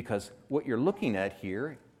 because what you're looking at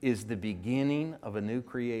here is the beginning of a new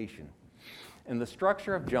creation. And the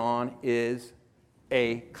structure of John is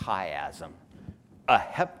a chiasm, a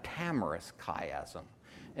heptamerous chiasm.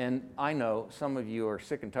 And I know some of you are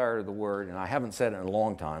sick and tired of the word, and I haven't said it in a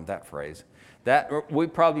long time, that phrase. We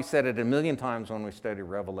probably said it 1,000,000 times when we studied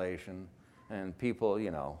Revelation, And people,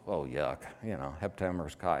 oh, yuck,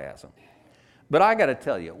 heptameros chiasm. But I got to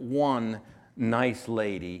tell you, one nice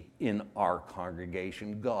lady in our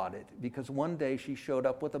congregation got it, because one day she showed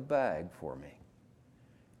up with a bag for me.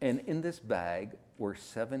 And in this bag were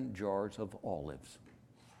 7 jars of olives.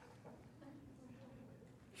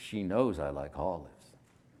 She knows I like olives.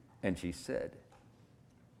 And she said,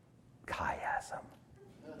 chiasm.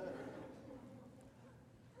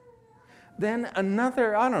 Then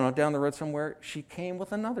another, down the road somewhere, she came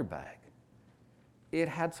with another bag. It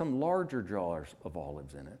had some larger jars of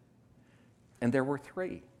olives in it. And there were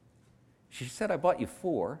 3. She said, I bought you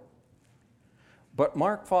 4. But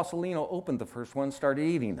Mark Fossolino opened the first one and started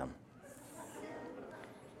eating them.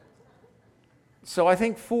 So I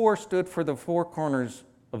think 4 stood for the 4 corners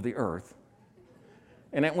of the earth.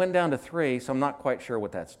 And it went down to 3, so I'm not quite sure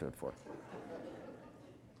what that stood for.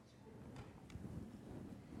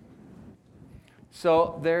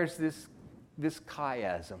 So there's this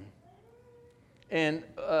chiasm. And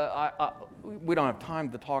we don't have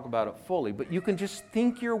time to talk about it fully, but you can just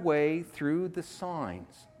think your way through the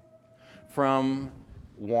signs. From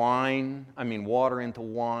water into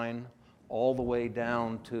wine, all the way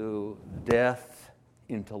down to death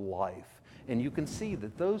into life. And you can see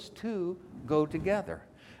that those two go together.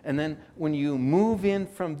 And then when you move in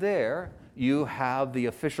from there, you have the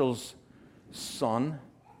official's son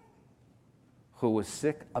who was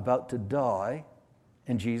sick, about to die,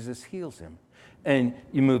 and Jesus heals him. And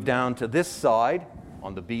you move down to this side,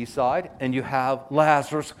 on the B side, and you have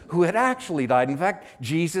Lazarus, who had actually died. In fact,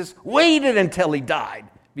 Jesus waited until he died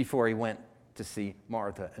before he went to see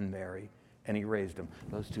Martha and Mary, and he raised him.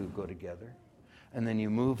 Those two go together. And then you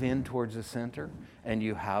move in towards the center, and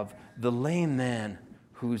you have the lame man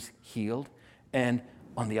who's healed, and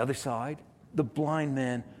on the other side, the blind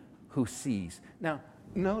man who sees. Now,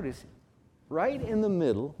 notice, right in the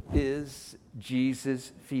middle is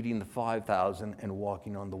Jesus feeding the 5,000 and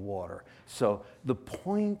walking on the water. So the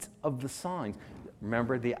point of the signs,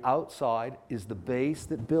 remember, the outside is the base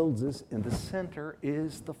that builds us, and the center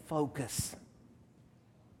is the focus.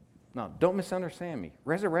 Now, don't misunderstand me.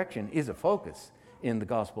 Resurrection is a focus in the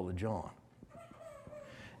Gospel of John.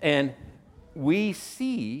 And we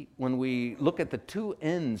see, when we look at the two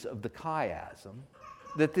ends of the chiasm,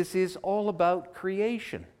 that this is all about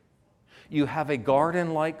creation. You have a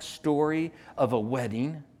garden-like story of a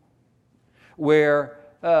wedding where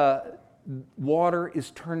water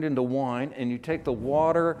is turned into wine, and you take the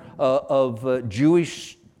water of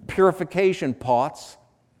Jewish purification pots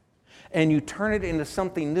and you turn it into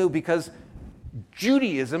something new, because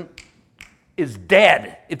Judaism is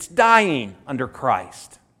dead. It's dying under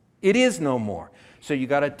Christ. It is no more. So you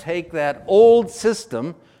got to take that old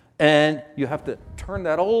system and you have to turn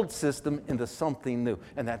that old system into something new.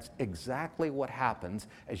 And that's exactly what happens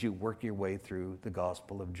as you work your way through the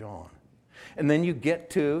Gospel of John. And then you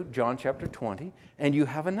get to John chapter 20, and you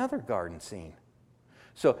have another garden scene.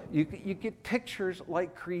 So you get pictures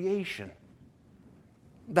like creation.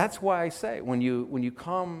 That's why I say, when you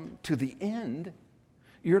come to the end,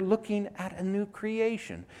 you're looking at a new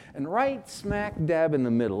creation. And right smack dab in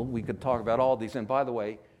the middle, we could talk about all these. And by the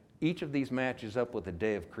way, each of these matches up with the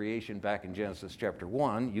day of creation back in Genesis chapter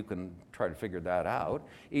 1. You can try to figure that out.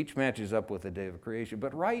 Each matches up with the day of creation.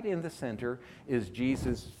 But right in the center is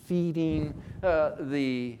Jesus feeding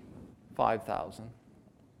the 5,000,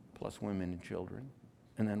 plus women and children,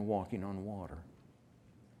 and then walking on water.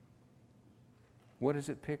 What does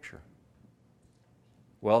it picture?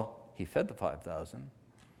 Well, he fed the 5,000.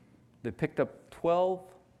 They picked up 12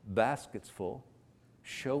 baskets full,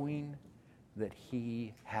 showing that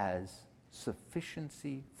he has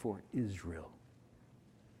sufficiency for Israel.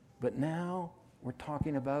 But now we're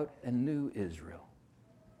talking about a new Israel.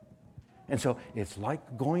 And so it's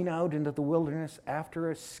like going out into the wilderness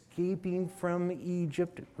after escaping from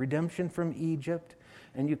Egypt, redemption from Egypt,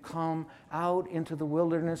 and you come out into the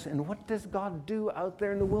wilderness, and what does God do out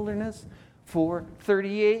there in the wilderness? For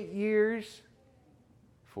 38 years,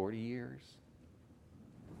 40 years,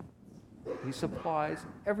 he supplies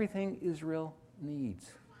everything Israel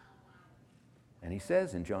needs. And he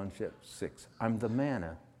says in John 6, I'm the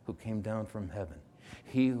manna who came down from heaven.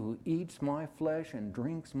 He who eats my flesh and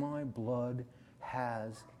drinks my blood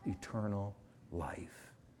has eternal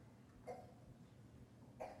life.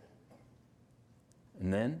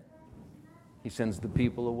 And then he sends the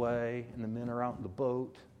people away, and the men are out in the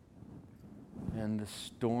boat, and the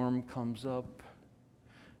storm comes up,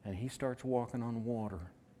 and he starts walking on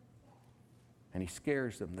water. And he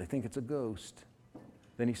scares them. They think it's a ghost.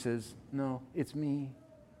 Then he says, no, it's me.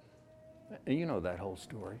 And you know that whole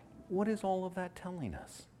story. What is all of that telling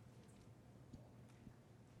us?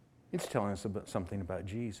 It's telling us about something about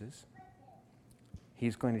Jesus.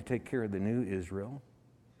 He's going to take care of the new Israel.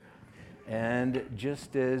 And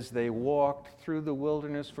just as they walked through the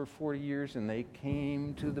wilderness for 40 years and they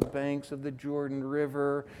came to the banks of the Jordan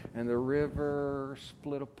River, and the river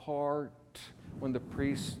split apart when the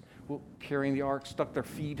priests carrying the ark stuck their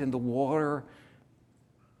feet in the water,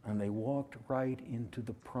 and they walked right into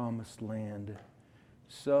the promised land.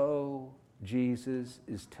 So Jesus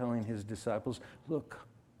is telling his disciples, look,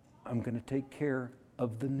 I'm going to take care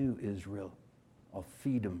of the new Israel. I'll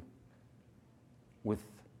feed them with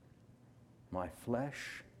my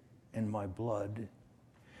flesh and my blood,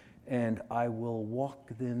 and I will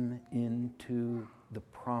walk them into the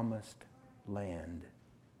promised land.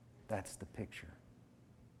 That's the picture.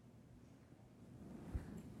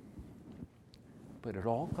 But it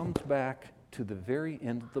all comes back to the very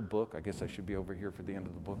end of the book. I guess I should be over here for the end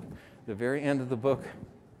of the book. The very end of the book,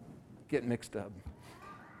 get mixed up.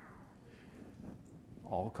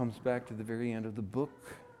 All comes back to the very end of the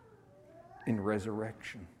book in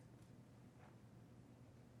resurrection.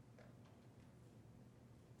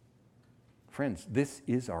 Friends, this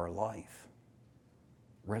is our life.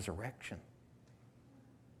 Resurrection.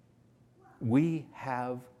 We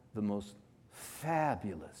have the most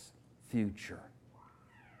fabulous future.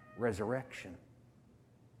 Resurrection.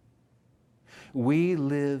 We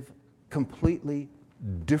live completely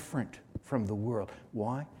different from the world.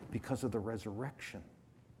 Why? Because of the resurrection.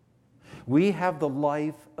 We have the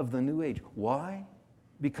life of the new age. Why?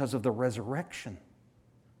 Because of the resurrection.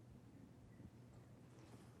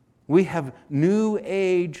 We have new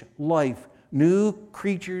age life, new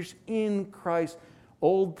creatures in Christ.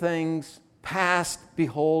 Old things past,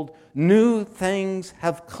 behold, new things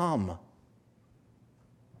have come.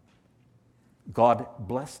 God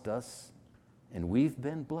blessed us, and we've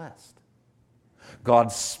been blessed.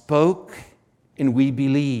 God spoke, and we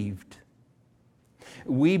believed.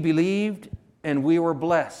 We believed, and we were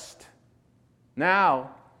blessed.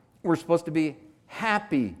 Now, we're supposed to be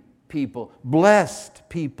happy people, blessed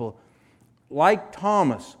people, like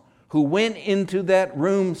Thomas, who went into that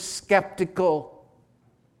room skeptical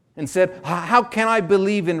and said, how can I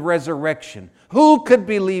believe in resurrection? Who could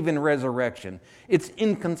believe in resurrection? It's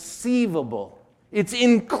inconceivable. It's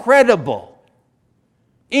incredible.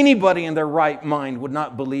 Anybody in their right mind would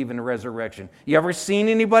not believe in resurrection. You ever seen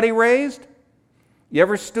anybody raised? You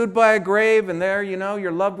ever stood by a grave and there,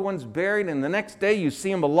 your loved one's buried and the next day you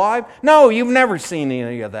see him alive? No, you've never seen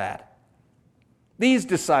any of that. These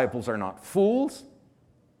disciples are not fools.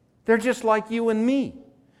 They're just like you and me.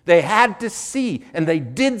 They had to see, and they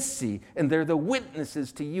did see, and they're the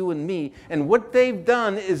witnesses to you and me. And what they've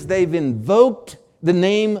done is they've invoked the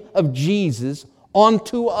name of Jesus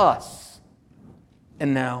onto us.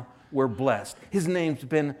 And now we're blessed. His name's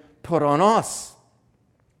been put on us.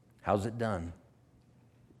 How's it done?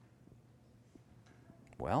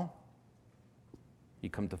 Well, you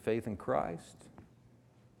come to faith in Christ.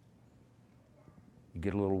 You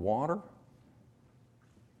get a little water,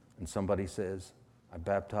 and somebody says, I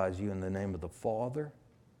baptize you in the name of the Father,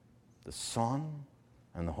 the Son,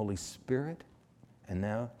 and the Holy Spirit, and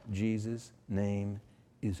now Jesus' name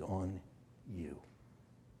is on you.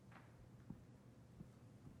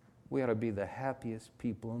 We ought to be the happiest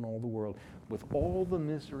people in all the world. With all the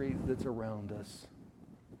misery that's around us,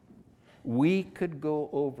 we could go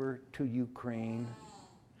over to Ukraine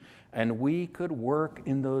and we could work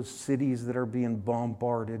in those cities that are being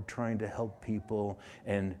bombarded, trying to help people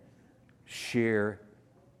and share,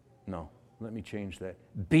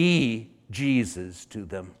 be Jesus to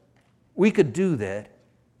them. We could do that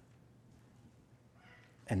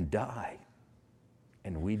and die,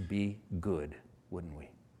 and we'd be good, wouldn't we?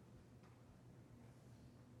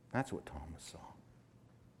 That's what Thomas saw.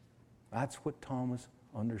 That's what Thomas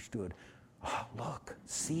understood. Oh, look,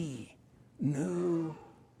 see, new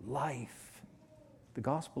life. The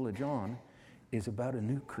Gospel of John is about a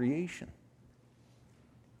new creation.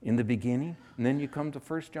 In the beginning, and then you come to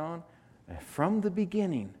 1 John, from the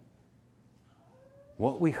beginning,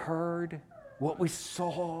 what we heard, what we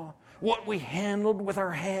saw, what we handled with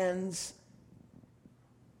our hands,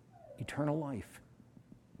 eternal life.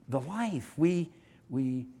 The life, we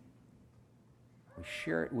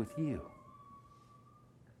share it with you.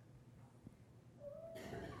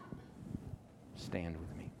 Stand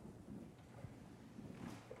with me.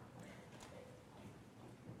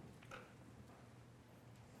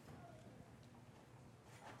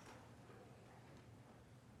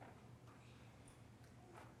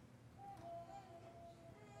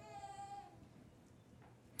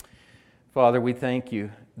 Father, we thank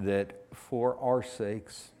you that for our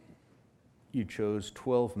sakes you chose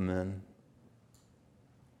 12 men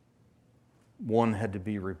One had to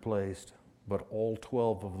be replaced, but all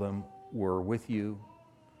 12 of them were with you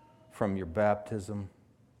from your baptism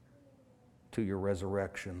to your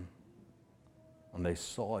resurrection. And they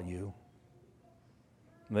saw you.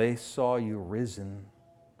 They saw you risen.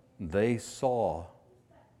 They saw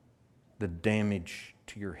the damage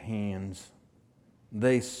to your hands.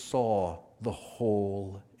 They saw the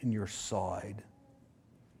hole in your side.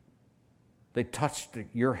 They touched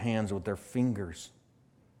your hands with their fingers.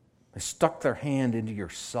 They stuck their hand into your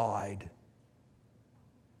side.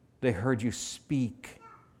 They heard you speak.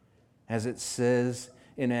 As it says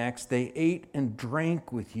in Acts, they ate and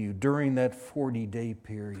drank with you during that 40-day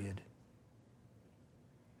period.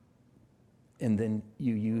 And then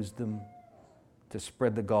you used them to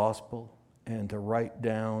spread the gospel and to write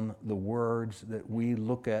down the words that we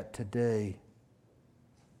look at today.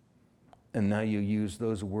 And now you use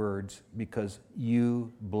those words because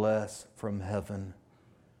you bless from heaven.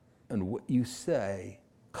 And what you say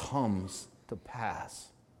comes to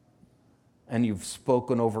pass. And you've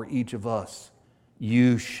spoken over each of us.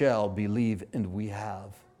 You shall believe, and we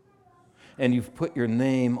have. And you've put your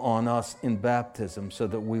name on us in baptism so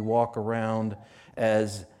that we walk around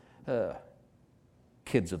as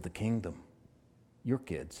kids of the kingdom. Your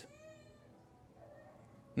kids.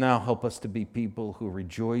 Now help us to be people who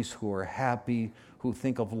rejoice, who are happy, who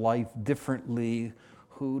think of life differently,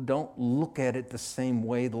 who don't look at it the same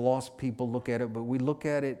way the lost people look at it, but we look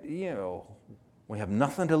at it, we have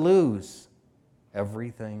nothing to lose,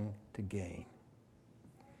 everything to gain.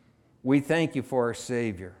 We thank you for our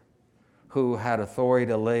Savior, who had authority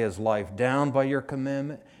to lay his life down by your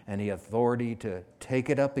commandment and the authority to take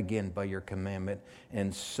it up again by your commandment.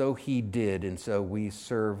 And so he did, and so we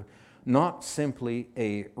serve not simply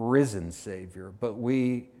a risen Savior, but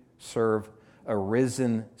we serve a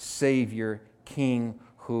risen Savior, King,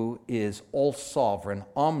 who is all-sovereign,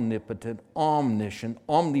 omnipotent, omniscient,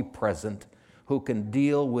 omnipresent, who can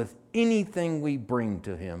deal with anything we bring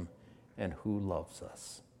to him, and who loves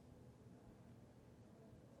us.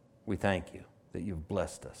 We thank you that you've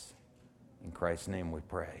blessed us. In Christ's name we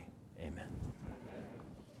pray. Amen.